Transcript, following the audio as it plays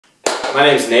My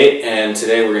name's Nate, and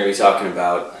today we're going to be talking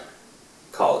about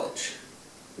college.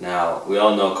 Now, we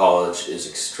all know college is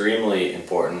extremely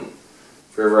important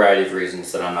for a variety of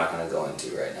reasons that I'm not going to go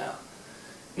into right now.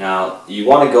 Now, you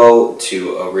want to go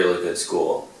to a really good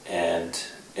school, and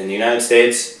in the United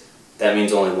States, that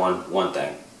means only one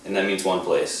thing, and that means one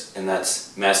place, and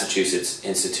that's Massachusetts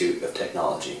Institute of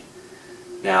Technology.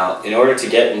 Now, in order to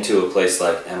get into a place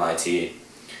like MIT,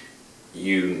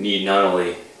 you need not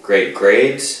only great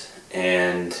grades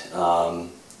and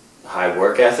high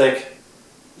work ethic,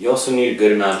 you also need a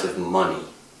good amount of money.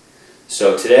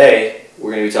 So today,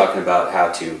 we're going to be talking about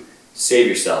how to save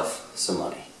yourself some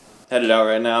money. Headed out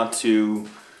right now to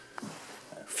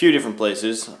a few different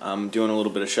places. I'm doing a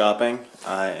little bit of shopping.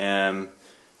 I am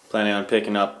planning on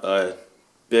picking up a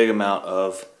big amount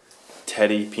of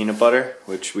Teddy peanut butter,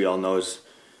 which we all know is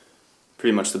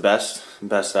pretty much the best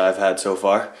I've had so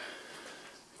far.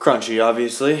 Crunchy,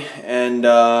 obviously, and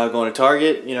going to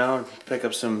Target, you know, pick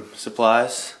up some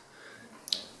supplies.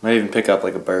 Might even pick up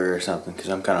like a burger or something because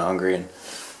I'm kind of hungry, and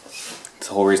it's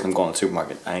the whole reason I'm going to the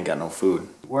supermarket. I ain't got no food.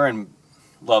 We're in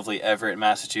lovely Everett,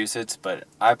 Massachusetts, but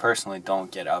I personally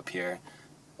don't get up here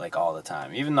like all the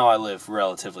time. Even though I live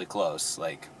relatively close,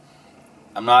 like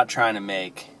I'm not trying to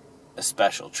make a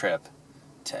special trip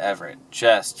to Everett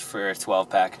just for a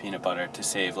 12-pack of peanut butter to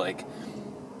save like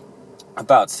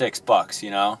about $6,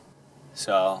 you know?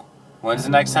 So, when's the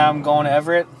next time I'm going to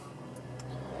Everett?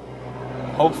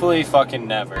 Hopefully fucking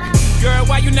never. Girl,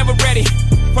 why you never ready?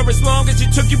 For as long as you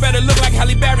took, you better look like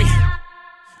Halle Berry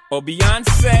or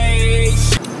Beyonce.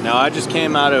 Now, I just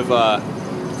came out of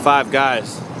Five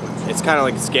Guys. It's kind of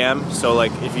like a scam. So,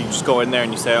 like, if you just go in there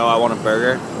and you say, oh, I want a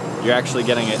burger, you're actually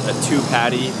getting a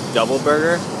 2-patty double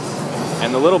burger.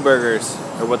 And the little burgers,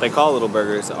 or what they call little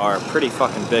burgers, are pretty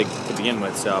fucking big to begin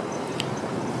with, so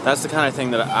that's the kind of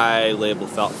thing that I label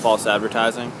false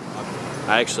advertising.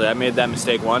 I made that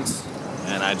mistake once,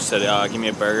 and I just said, oh, give me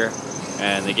a burger,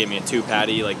 and they gave me a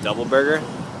 2-patty, like, double burger,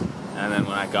 and then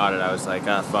when I got it, I was like,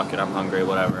 ah, fuck it, I'm hungry,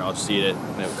 whatever, I'll just eat it,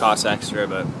 and it costs extra,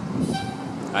 but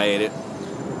I ate it.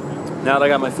 Now that I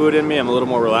got my food in me, I'm a little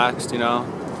more relaxed, you know,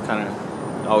 kind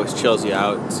of always chills you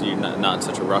out, so you're not in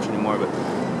such a rush anymore,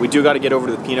 but we do got to get over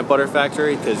to the peanut butter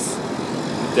factory, because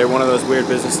they're one of those weird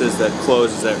businesses that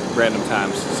closes at random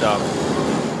times, so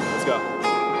let's go.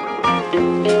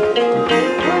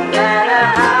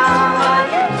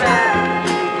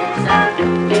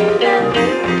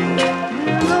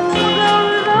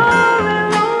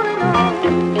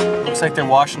 Looks like they're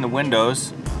washing the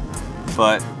windows,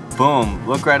 but boom,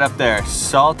 look right up there,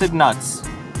 salted nuts.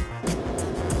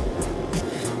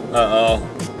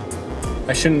 Uh-oh,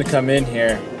 I shouldn't have come in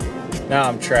here. Now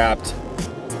I'm trapped.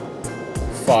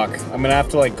 Fuck, I'm gonna have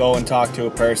to like go and talk to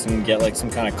a person and get like some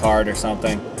kind of card or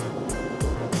something.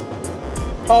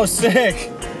 Oh, sick!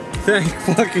 Thank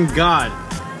fucking God.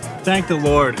 Thank the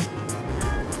Lord.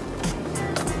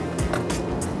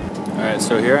 Alright,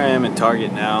 so here I am at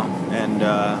Target now, and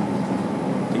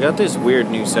they got this weird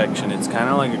new section. It's kind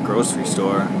of like a grocery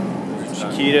store.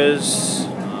 Chiquitas,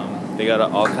 they got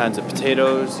all kinds of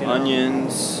potatoes,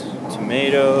 onions,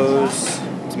 tomatoes.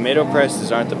 Tomato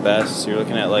prices aren't the best, so you're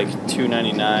looking at like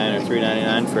 $2.99 or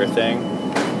 $3.99 for a thing.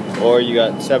 Or you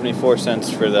got 74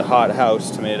 cents for the hot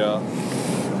house tomato.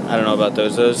 I don't know about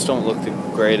those. Those don't look the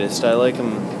greatest. I like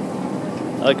them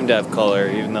to have color,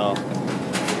 even though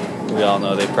we all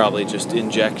know they probably just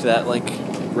inject that like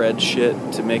red shit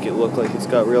to make it look like it's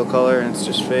got real color and it's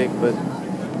just fake, but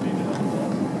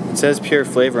it says pure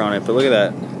flavor on it, but look at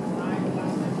that.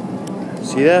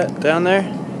 See that down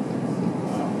there?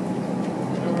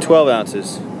 12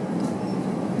 ounces,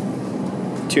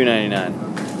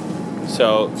 $2.99.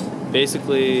 So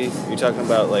basically, you're talking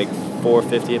about like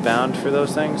 $4.50 a pound for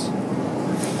those things.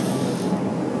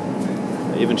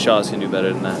 Even Shaw's can do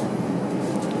better than that.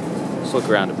 Let's look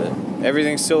around a bit.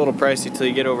 Everything's still a little pricey till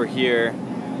you get over here,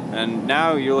 and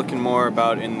now you're looking more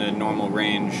about in the normal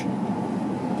range.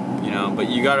 You know, but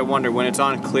you gotta wonder when it's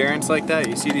on clearance like that.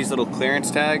 You see these little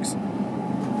clearance tags.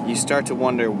 You start to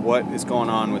wonder what is going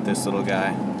on with this little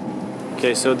guy.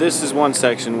 Okay, so this is one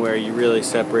section where you really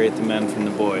separate the men from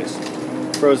the boys.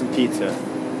 Frozen pizza.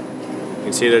 You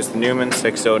can see there's the Newman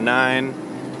 609,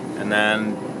 and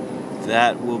then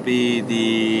that will be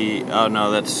the, oh no,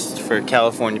 that's for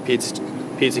California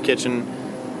Pizza Kitchen.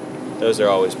 Those are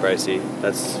always pricey.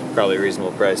 That's probably a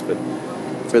reasonable price, but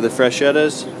for the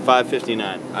Freshettas,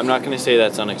 $5.59. I'm not going to say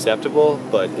that's unacceptable,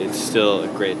 but it's still a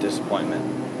great disappointment.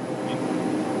 I mean,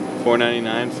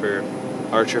 $4.99 for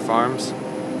Archer Farms.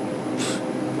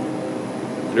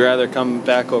 I'd rather come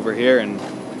back over here and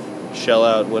shell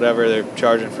out whatever they're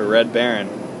charging for Red Baron,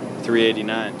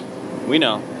 $3.89. We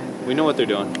know. We know what they're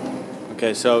doing.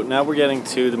 Okay, so now we're getting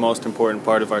to the most important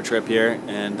part of our trip here,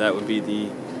 and that would be the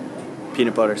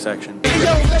peanut butter section.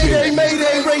 Mayday,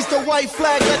 mayday, raise the white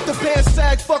flag, let the band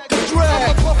sag, fuck the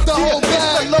drag. The whole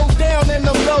bag, low down and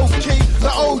the low key, the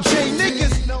OG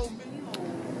niggas know me.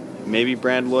 Maybe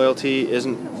brand loyalty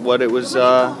isn't what it was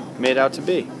made out to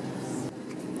be.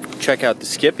 Check out the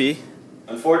Skippy.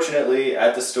 Unfortunately,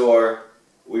 at the store,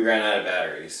 we ran out of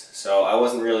batteries, so I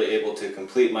wasn't really able to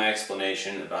complete my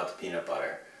explanation about the peanut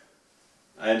butter.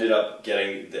 I ended up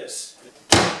getting this.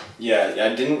 Yeah,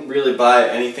 I didn't really buy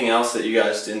anything else that you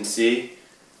guys didn't see,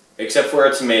 except for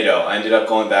a tomato. I ended up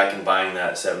going back and buying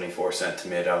that 74-cent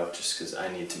tomato just because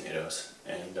I need tomatoes.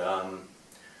 And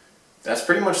that's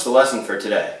pretty much the lesson for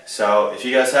today. So if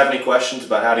you guys have any questions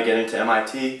about how to get into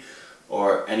MIT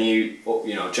or any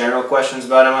general questions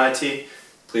about MIT,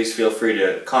 please feel free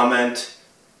to comment,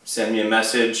 send me a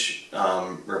message,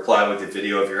 reply with a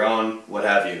video of your own, what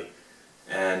have you.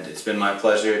 And it's been my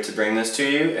pleasure to bring this to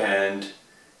you, and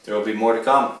there will be more to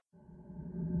come.